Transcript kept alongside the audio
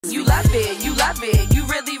You love it, you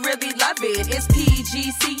really, really love it. It's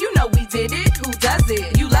PGC, you know we did it. Who does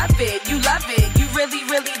it? You love it, you really,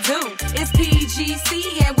 really do. It's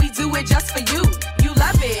PGC and we do it just for you. You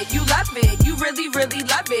love it, you really, really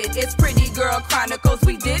love it. It's Pretty Girl Chronicles,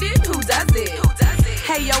 we did it. Who does it?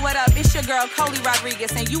 Hey yo, what up? It's your girl Coley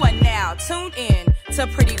Rodriguez and you are now tuned in to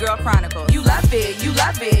Pretty Girl Chronicles. You love it, you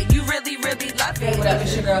really, really love it. Hey, what up?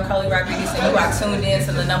 It's your girl Coley Rodriguez and you are tuned in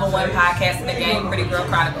to the #1 podcast in the game, Pretty Girl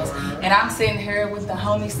Chronicles. And I'm sitting here with the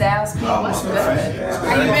homie Styles P. What's good?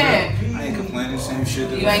 How you been? I ain't complaining, same shit.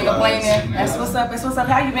 You ain't complaining? That's what's up, that's what's up.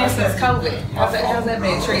 How you been since COVID? How's that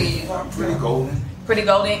been treating you? Pretty golden. Pretty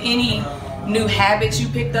golden. Any new habits you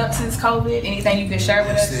picked up since COVID? Anything you can share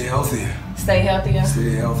with us? Stay healthier. Stay healthier?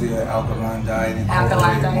 Stay healthier, alkaline diet.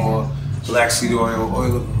 Alkaline diet. More black seed oil,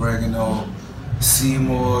 oil of oregano, sea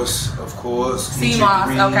moss, of course. Sea moss,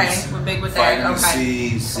 okay. We're big with that. Vitamin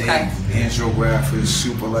Okay. C, zinc, angiographics,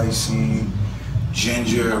 super lysine,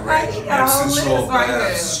 ginger, right? Epsom salt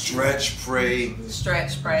bath, stretch, pray.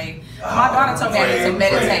 Stretch, pray. My daughter told me I need to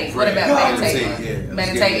meditate. What about meditating?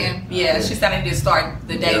 Meditating? Yeah, she said I need to start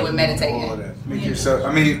the day with meditating. All of that. Make yourself,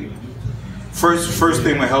 I mean, first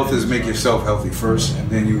thing with health is make yourself healthy first, and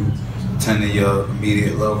then you tend to your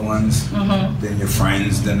immediate loved ones, then your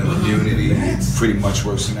friends, then the community. It pretty much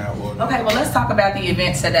works in that order. Okay, well let's talk about the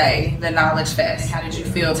event today, the Knowledge Fest. How did you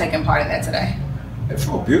feel taking part of that today? It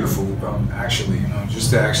felt beautiful, actually,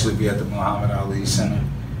 just to actually be at the Muhammad Ali Center.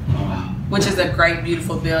 Which is a great,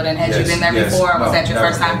 beautiful building. Had you been there before, or was that your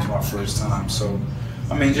first time? That was my first time. So,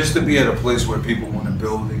 I mean, just to be at a place where people want to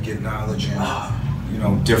build and get knowledge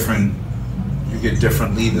and, you get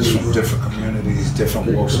different leaders from different communities, different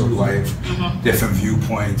walks of life, different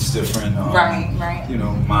viewpoints, different,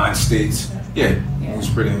 mind states. Yeah, it was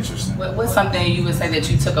pretty interesting. What's something you would say that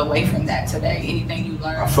you took away from that today? Anything you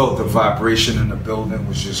learned? I felt the vibration in the building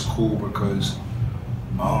was just cool because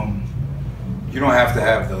you don't have to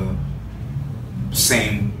have the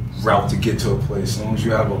same route to get to a place. As long as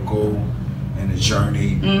you have a goal and a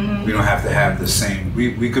journey, we don't have to have the same.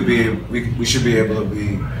 We should be able to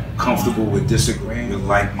be comfortable with disagreeing. We're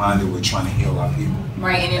like-minded. We're trying to heal our people.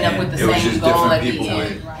 Right, ending up with the same goal at the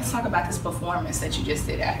end. Let's talk about this performance that you just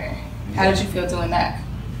did out here. How did you feel doing that?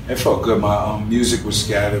 It felt good. My music was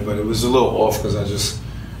scattered, but it was a little off because I just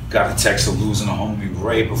got a text of losing a homie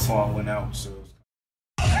right before I went out. So.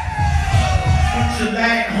 Bunch of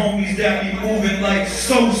Latin homies that be moving like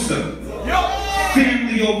Sosa.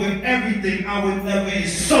 Family over everything, I would never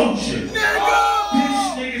insult you.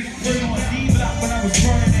 Bitch niggas bring on D-Block when I was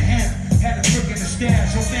running a hand. Had a trick in the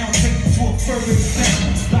stash, so now take it to a further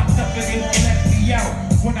extent. Locked up and they won't let me out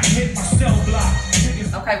when I hit my cell block.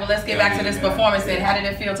 Okay, well let's get back to this performance then. How did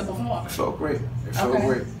it feel to perform? It felt great. It felt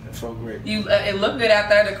great. It felt great. It looked good out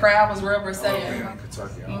there. The crowd was real receptive. Yeah,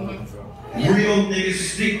 Kentucky. Real niggas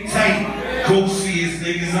stick tight. Go see his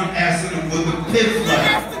niggas, I'm asking them for the fifth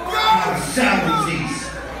life. Savages,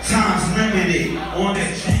 time's limited. On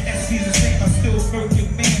that SC's a thing, I'm still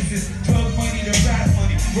working manses. Drug money to rap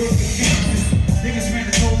money, working Kansas. Niggas ran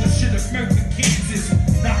the told us shit of murder Kansas.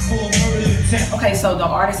 Not for a murder attempt. Okay, so the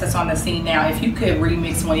artist that's on the scene now, if you could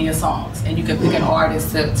remix one of your songs and you could pick an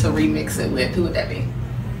artist to remix it with, who would that be?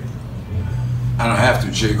 I don't have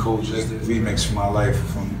to. J. Cole just did a remix for My Life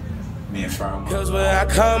from me and Pharrell. Cause where I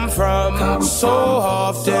come from, so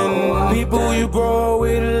often people you grow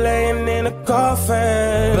with laying in a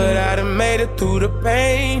coffin. But I done made it through the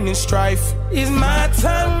pain and strife. It's my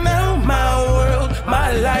time now, my world,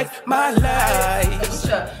 my life, my life. What's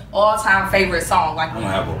your all-time favorite song? Like, I don't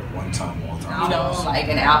have a one-time. Like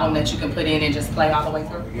an album that you can put in and just play all the way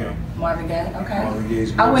through? Yeah. Marvin Gaye? Okay. Marvin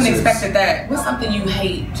Gaye's I wouldn't great. expect that. What's something you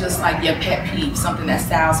hate, just like your pet peeve, something that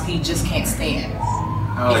Styles P just can't stand?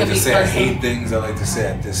 I don't like to say I hate things. I like to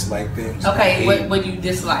say I dislike things. Okay, what you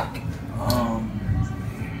dislike?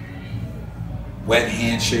 Wet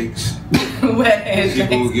handshakes. Wet handshakes.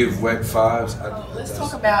 People who give wet vibes. Let's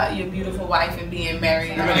talk about your beautiful wife and being married.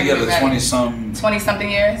 We've been together 20-something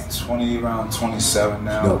years? Around 27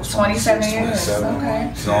 now. No, 27 years. 27.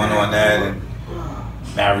 Okay. Going on that and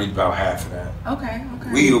married about half of that. Okay.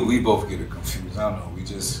 We both get it confused. I don't know. We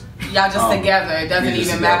just... Y'all just together. It doesn't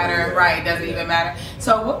even matter. Yeah. Right. It doesn't even matter.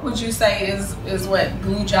 So what would you say is what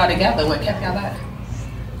glued y'all together? What kept y'all back?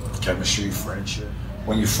 Chemistry, friendship.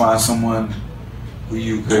 When you find someone who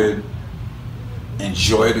you could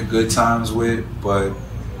enjoy the good times with, but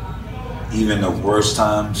even the worst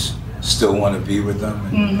times still want to be with them,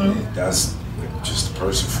 and that's just the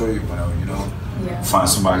person for you. Yeah. Find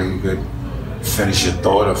somebody who could finish your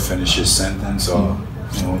thought or finish your sentence, or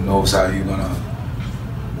knows how you're gonna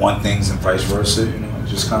want things and vice versa. It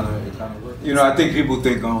just kind of works. You know, I think people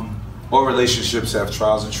think all relationships have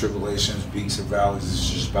trials and tribulations, peaks and valleys. It's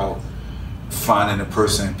just about finding a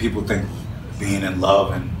person. People think being in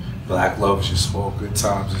love and black love is just all good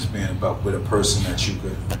times. It's being about with a person that you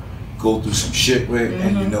could go through some shit with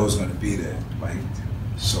and you know is gonna be there. Like,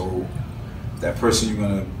 so that person you're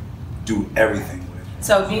gonna do everything with.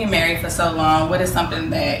 So being married for so long, what is something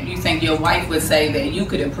that you think your wife would say that you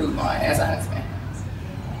could improve on as a husband?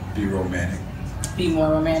 Be romantic. Be more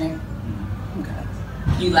romantic? Okay.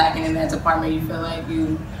 You lacking in that department, you feel like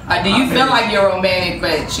you... do you feel like you're romantic,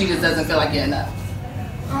 but she just doesn't feel like you're enough?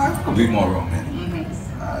 I could be more romantic.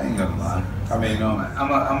 I ain't gonna lie. I mean,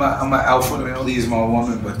 I'm an alpha male. He's my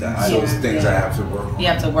woman, but those things I have to work on. You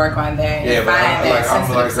have to work on that. Yeah, but I'm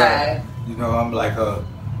like side. You know, I'm like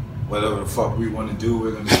whatever the fuck we want to do,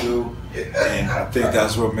 we're gonna do. And I think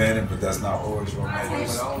that's romantic, but that's not always romantic.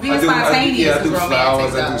 Being spontaneous I do romantic,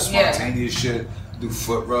 flowers, though. I do spontaneous shit, I do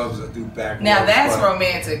foot rubs, I do back rubs. Now that's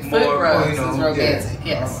romantic. Foot rubs is romantic,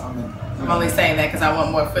 yeah. yes. I'm only saying that because I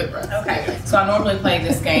want more foot rubs. Okay, so I normally play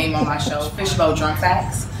this game on my show, Fishbowl Drunk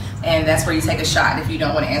Facts, and that's where you take a shot if you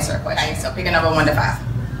don't want to answer a question. So pick a number 1 to 5.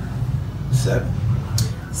 7.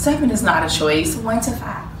 7 is not a choice. 1 to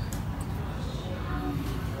 5.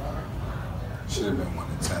 Should have been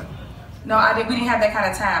 1 to 10. No, we didn't have that kind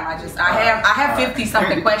of time. I have 50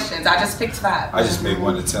 something questions. I just picked 5. I just made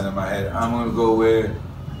 1 to 10 in my head. I'm gonna go with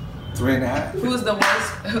 3.5.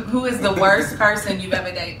 Who is the worst person you've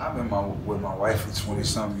ever dated? I've been with my wife for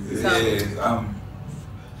 20-something years.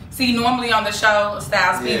 See, normally on the show,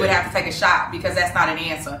 Styles P would have to take a shot because that's not an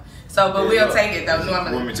answer. So, but we'll take it though.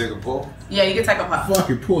 Normally. Want me to take a pull? Yeah, you can take a puff.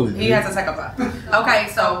 Fucking pull it. He has to take a puff. Okay,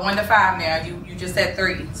 so 1 to 5 now. You just said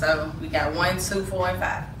 3, so we got 1, 2, 4, and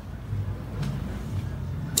 5.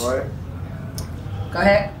 Go ahead. Go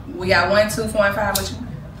ahead. We got 1, 2, 4, and 5. What you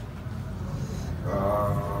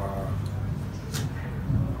want?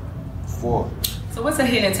 4. So what's a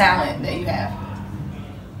hidden talent that you have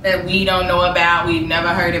that we don't know about, we've never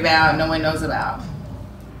heard about, no one knows about?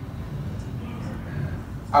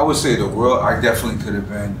 I would say I definitely could have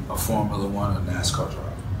been a Formula 1 or NASCAR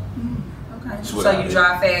driver. Okay. So you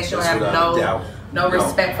drive fast, you don't have no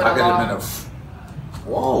respect for the law? I could have been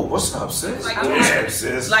whoa, what's up, sis? Like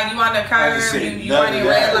you on the curb, you running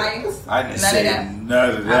red lights? I didn't say none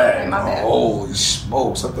of that. Okay, my bad. Holy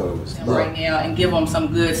smokes, I thought it was right now, and give them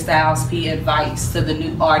some good Styles P advice to the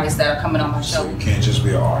new artists that are coming on my show. So you can't just be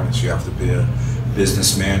an artist, you have to be a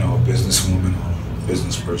businessman or a businesswoman or a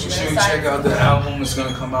business person. Make sure you check out the album. It's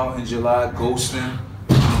gonna come out in July, Ghostin'.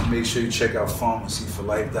 Make sure you check out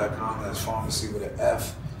pharmacyforlife.com. That's pharmacy with an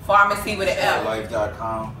F. Pharmacy with an F.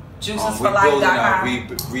 Life.com. JuicesForLife.com.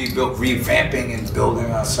 Revamping and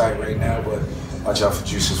building our site right now, but watch out for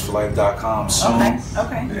JuicesForLife.com soon.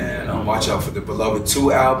 Okay. And watch out for the Beloved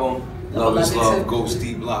 2 album. Love is Love, Ghost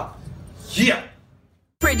D Block. Yeah.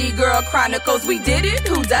 Pretty Girl Chronicles, we did it.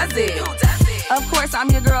 Who does it? Of course,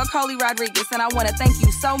 I'm your girl, Coley Rodriguez, and I want to thank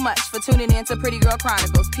you so much for tuning in to Pretty Girl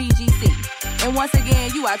Chronicles, PGC. And once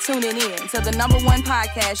again, you are tuning in to the #1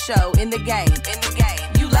 podcast show in the game.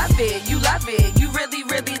 You love it, you really,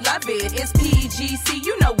 really love it. It's PGC,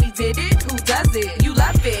 you know we did it. Who does it? You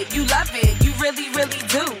love it, you really, really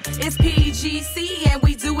do. It's PGC, and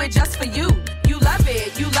we do it just for you. You love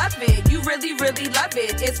it, you really, really love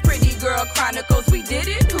it. It's Pretty Girl Chronicles, we did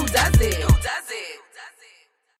it. Who does it?